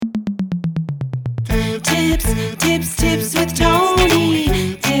Tips with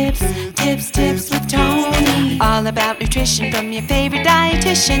Tony. Tips with Tony. All about nutrition from your favorite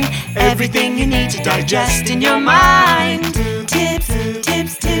dietitian. Everything you need to digest in your mind. Tips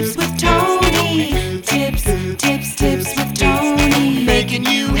with Tony. Tips with Tony. Making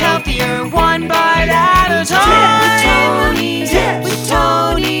you healthier one bite at a time.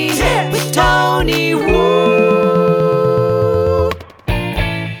 With Tony. Woo!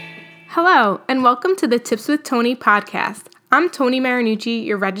 Hello, and welcome to the Tips with Tony podcast. I'm Tony Marinucci,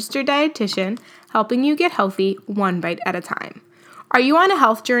 your registered dietitian, helping you get healthy one bite at a time. Are you on a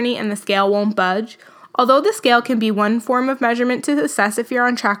health journey and the scale won't budge? Although the scale can be one form of measurement to assess if you're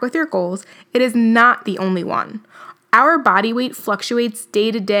on track with your goals, it is not the only one. Our body weight fluctuates day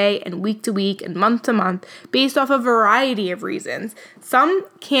to day and week to week and month to month based off a variety of reasons. Some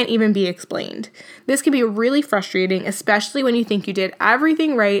can't even be explained. This can be really frustrating, especially when you think you did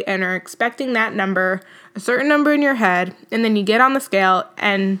everything right and are expecting that number, a certain number in your head, and then you get on the scale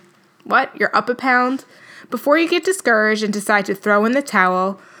and you're up a pound? Before you get discouraged and decide to throw in the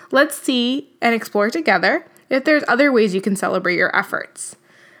towel, let's see and explore together if there's other ways you can celebrate your efforts.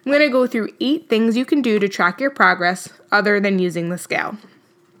 I'm going to go through 8 things you can do to track your progress other than using the scale.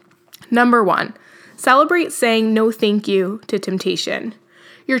 Number 1, celebrate saying no thank you to temptation.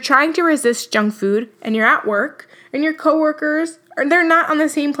 You're trying to resist junk food and you're at work and your coworkers, they're not on the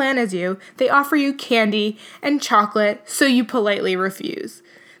same plan as you. They offer you candy and chocolate, so you politely refuse.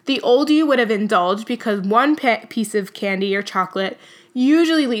 The old you would have indulged because one piece of candy or chocolate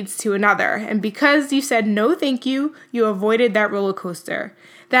usually leads to another, and because you said no thank you, you avoided that roller coaster.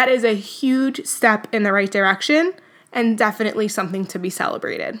 That is a huge step in the right direction and definitely something to be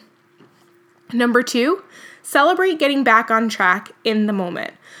celebrated. Number 2, celebrate getting back on track in the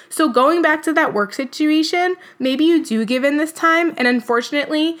moment. So going back to that work situation, maybe you do give in this time, and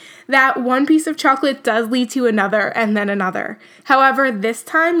unfortunately, that one piece of chocolate does lead to another and then another. However, this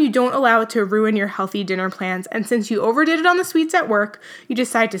time you don't allow it to ruin your healthy dinner plans, and since you overdid it on the sweets at work, you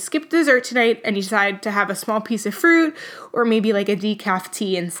decide to skip dessert tonight and you decide to have a small piece of fruit or maybe like a decaf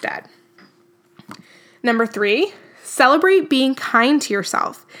tea instead. Number 3, celebrate being kind to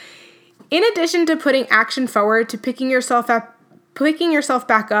yourself. In addition to putting action forward to picking yourself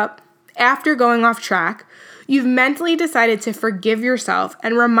back up after going off track, you've mentally decided to forgive yourself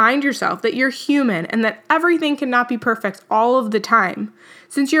and remind yourself that you're human and that everything cannot be perfect all of the time.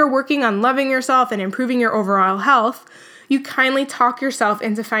 Since you're working on loving yourself and improving your overall health, you kindly talk yourself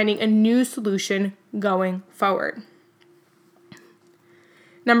into finding a new solution going forward.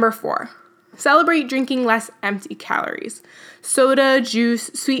 Number 4, celebrate drinking less empty calories. Soda,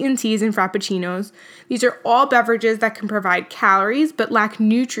 juice, sweetened teas, and frappuccinos. These are all beverages that can provide calories but lack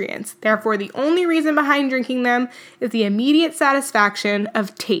nutrients. Therefore, the only reason behind drinking them is the immediate satisfaction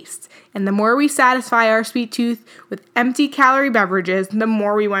of taste. And the more we satisfy our sweet tooth with empty calorie beverages, the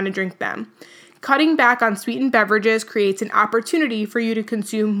more we want to drink them. Cutting back on sweetened beverages creates an opportunity for you to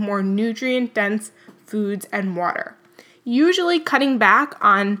consume more nutrient-dense foods and water. Usually, cutting back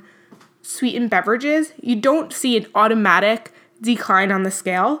on sweetened beverages, you don't see an automatic decline on the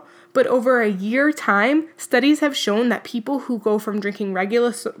scale, but over a year time, studies have shown that people who go from drinking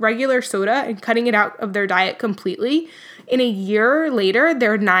regular soda and cutting it out of their diet completely, in a year later,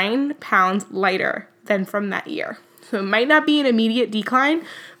 they're 9 pounds lighter than from that year. So it might not be an immediate decline,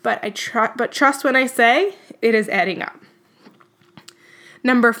 but trust when I say it is adding up.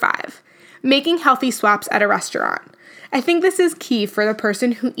 Number 5, making healthy swaps at a restaurant. I think this is key for the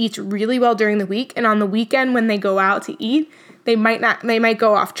person who eats really well during the week, and on the weekend when they go out to eat, they might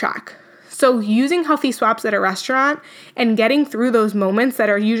go off track. So using healthy swaps at a restaurant and getting through those moments that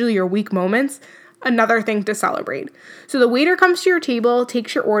are usually your weak moments, another thing to celebrate. So the waiter comes to your table,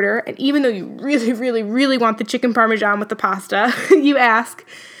 takes your order, and even though you really, really, really want the chicken parmesan with the pasta, you ask,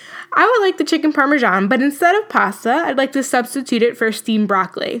 I would like the chicken parmesan, but instead of pasta, I'd like to substitute it for steamed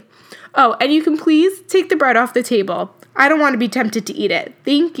broccoli. Oh, and you can please take the bread off the table. I don't want to be tempted to eat it.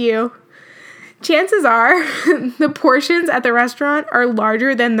 Thank you. Chances are the portions at the restaurant are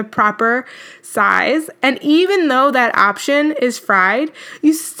larger than the proper size, and even though that option is fried,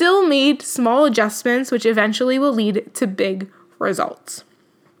 you still made small adjustments which eventually will lead to big results.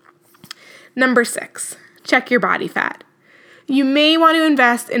 Number 6, check your body fat. You may want to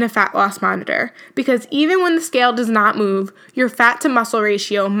invest in a fat loss monitor because even when the scale does not move, your fat to muscle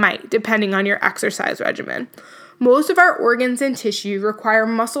ratio might, depending on your exercise regimen. Most of our organs and tissue require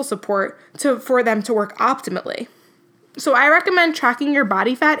muscle support for them to work optimally. So I recommend tracking your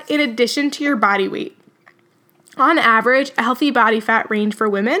body fat in addition to your body weight. On average, a healthy body fat range for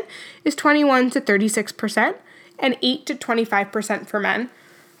women is 21 to 36% and 8 to 25% for men,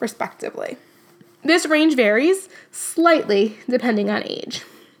 respectively. This range varies slightly depending on age.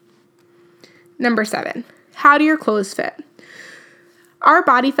 Number 7, how do your clothes fit? Our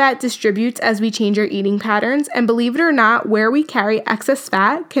body fat distributes as we change our eating patterns, and believe it or not, where we carry excess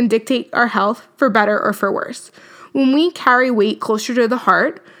fat can dictate our health for better or for worse. When we carry weight closer to the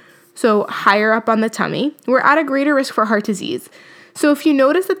heart, so higher up on the tummy, we're at a greater risk for heart disease. So if you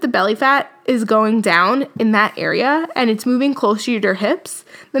notice that the belly fat is going down in that area and it's moving closer to your hips,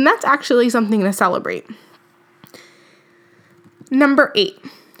 then that's actually something to celebrate. Number 8.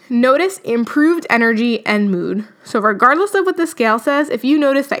 Notice improved energy and mood. So regardless of what the scale says, if you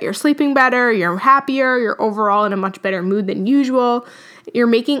notice that you're sleeping better, you're happier, you're overall in a much better mood than usual, you're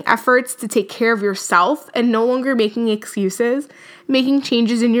making efforts to take care of yourself and no longer making excuses, making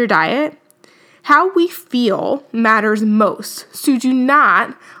changes in your diet, how we feel matters most. So do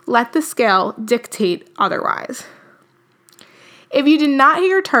not let the scale dictate otherwise. If you did not hit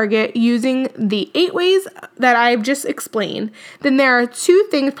your target using the 8 ways that I've just explained, then there are 2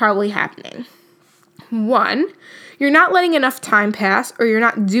 things probably happening. 1, you're not letting enough time pass, or you're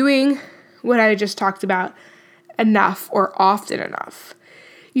not doing what I just talked about enough or often enough.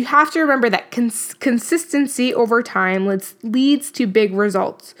 You have to remember that consistency over time leads to big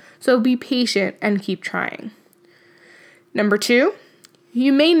results. So be patient and keep trying. Number 2,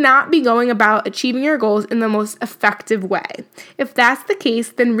 you may not be going about achieving your goals in the most effective way. If that's the case,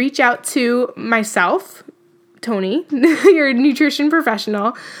 then reach out to myself, Tony, your nutrition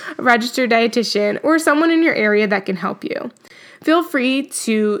professional, a registered dietitian, or someone in your area that can help you. Feel free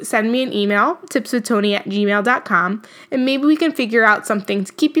to send me an email, tipswithtony@gmail.com, and maybe we can figure out something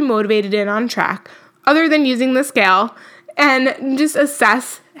to keep you motivated and on track, other than using the scale, and just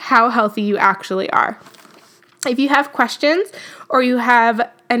assess how healthy you actually are. If you have questions or you have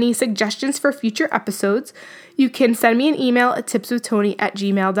any suggestions for future episodes, you can send me an email at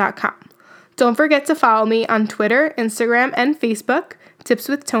tipswithtony@gmail.com. Don't forget to follow me on Twitter, Instagram, and Facebook, Tips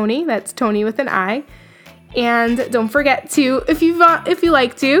with Tony. That's Tony with an I. And don't forget to, if you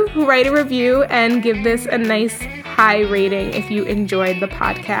like to, write a review and give this a nice high rating if you enjoyed the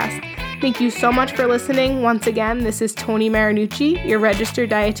podcast. Thank you so much for listening. Once again, this is Tony Marinucci, your registered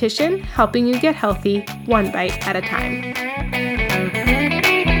dietitian, helping you get healthy one bite at a time.